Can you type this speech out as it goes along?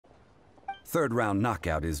Third round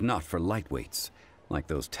knockout is not for lightweights, like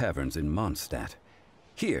those taverns in Mondstadt.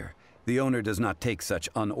 Here, the owner does not take such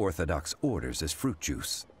unorthodox orders as fruit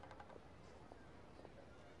juice.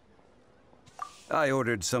 I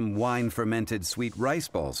ordered some wine-fermented sweet rice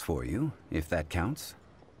balls for you, if that counts.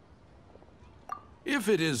 If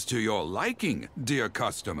it is to your liking, dear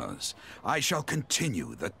customers, I shall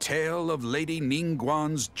continue the tale of Lady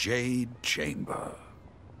Ningguang's Jade Chamber.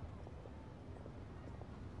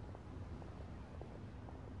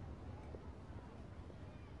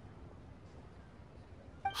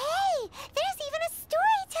 Hey, there's even a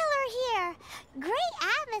storyteller here! Great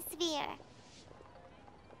atmosphere!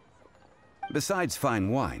 Besides fine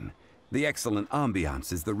wine, the excellent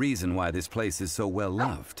ambiance is the reason why this place is so well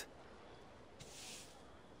loved.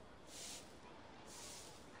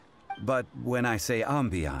 But when I say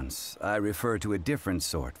ambiance, I refer to a different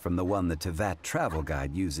sort from the one the Tevat travel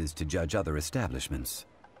guide uses to judge other establishments.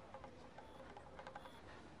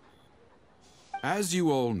 As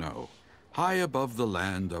you all know, high above the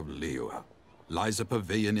land of Liyue lies a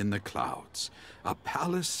pavilion in the clouds, a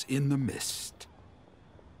palace in the mist.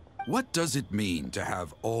 What does it mean to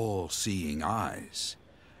have all-seeing eyes?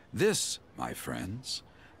 This, my friends,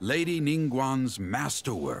 Lady Ningguang's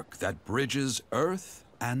masterwork that bridges earth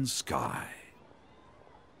and sky.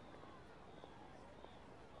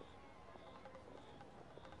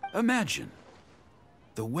 Imagine,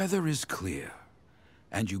 the weather is clear,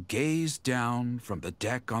 and you gaze down from the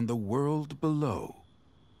deck on the world below.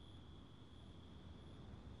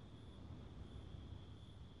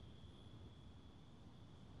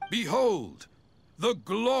 Behold, the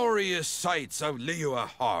glorious sights of Liyue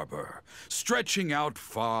Harbor, stretching out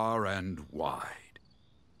far and wide.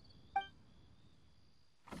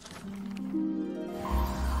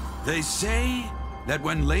 They say that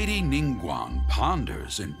when Lady Ningguang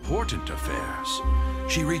ponders important affairs,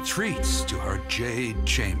 she retreats to her jade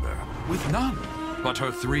chamber with none but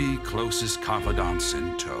her 3 closest confidants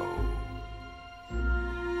in tow.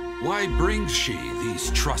 Why brings she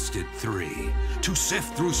these trusted 3 to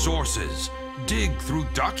sift through sources, dig through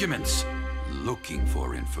documents, looking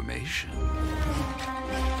for information?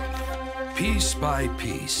 Piece by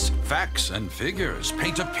piece, facts and figures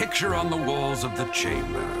paint a picture on the walls of the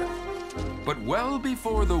chamber. But well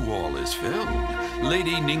before the wall is filled,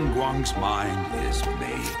 Lady Ningguang's mind is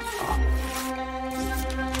made up.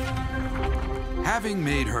 Having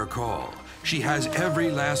made her call, she has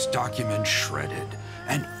every last document shredded,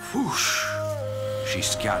 and whoosh, she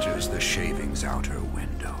scatters the shavings out her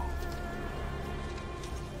window.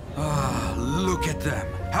 Ah, look at them,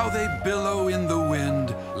 how they billow in the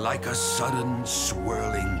wind like a sudden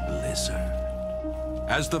swirling blizzard.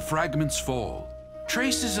 As the fragments fall,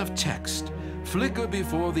 traces of text flicker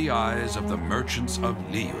before the eyes of the merchants of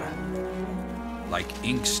Liyue, like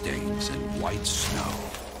ink stains in white snow.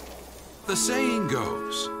 The saying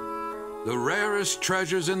goes, the rarest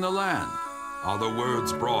treasures in the land are the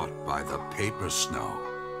words brought by the paper snow.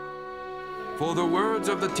 For the words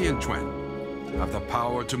of the Tianquan have the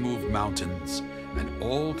power to move mountains, and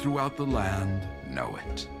all throughout the land know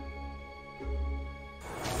it.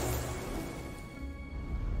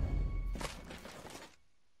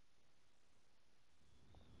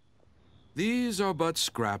 These are but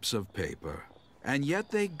scraps of paper, and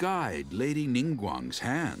yet they guide Lady Ningguang's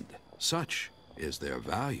hand. Such is their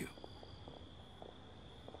value.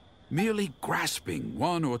 Merely grasping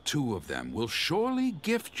 1 or 2 of them will surely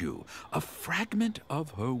gift you a fragment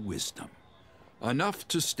of her wisdom, enough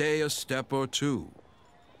to stay a step or 2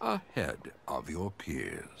 ahead of your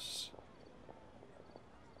peers.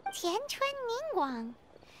 Tianquan Ningguang.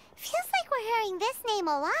 Feels like we're hearing this name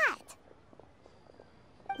a lot.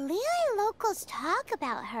 Liyue locals talk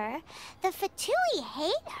about her. The Fatui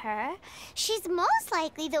hate her. She's most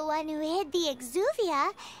likely the one who hid the Exuvia,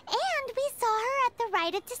 and we saw her at the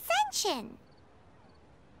Rite of Dissension.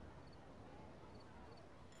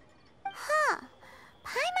 Huh.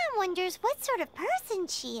 Paimon wonders what sort of person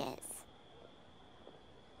she is.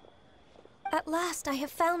 At last I have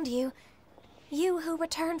found you. You who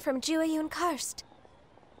returned from Jueyun Karst.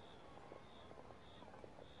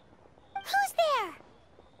 Who's there?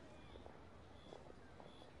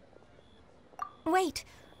 Wait,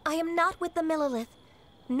 I am not with the Millelith,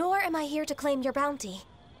 nor am I here to claim your bounty.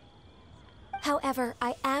 However,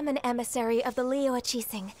 I am an emissary of the Liyue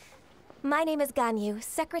Qixing. My name is Ganyu,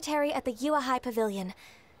 secretary at the Yue High Pavilion,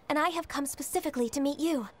 and I have come specifically to meet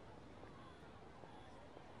you.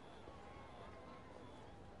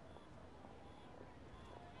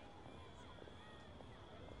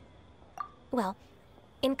 Well,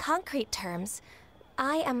 in concrete terms,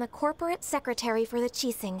 I am the corporate secretary for the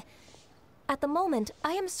Qixing. At the moment,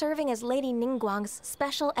 I am serving as Lady Ningguang's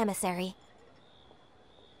special emissary.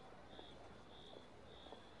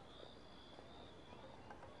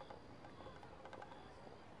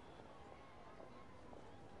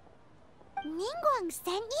 Ningguang sent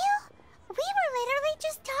you? We were literally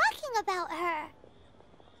just talking about her.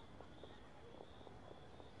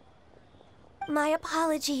 My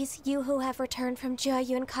apologies, you who have returned from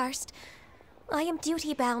Jueyun Karst. I am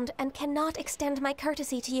duty-bound and cannot extend my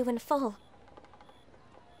courtesy to you in full.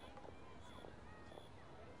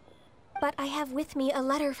 But I have with me a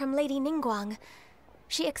letter from Lady Ningguang.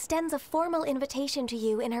 She extends a formal invitation to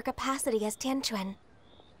you in her capacity as Tianquan.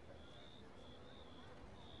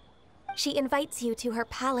 She invites you to her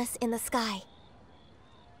palace in the sky.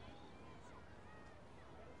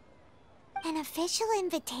 An official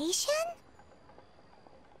invitation?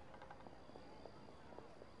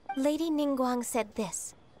 Lady Ningguang said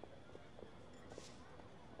this.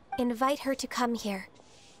 Invite her to come here.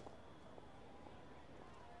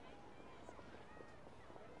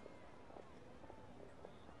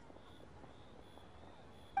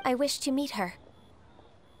 I wish to meet her.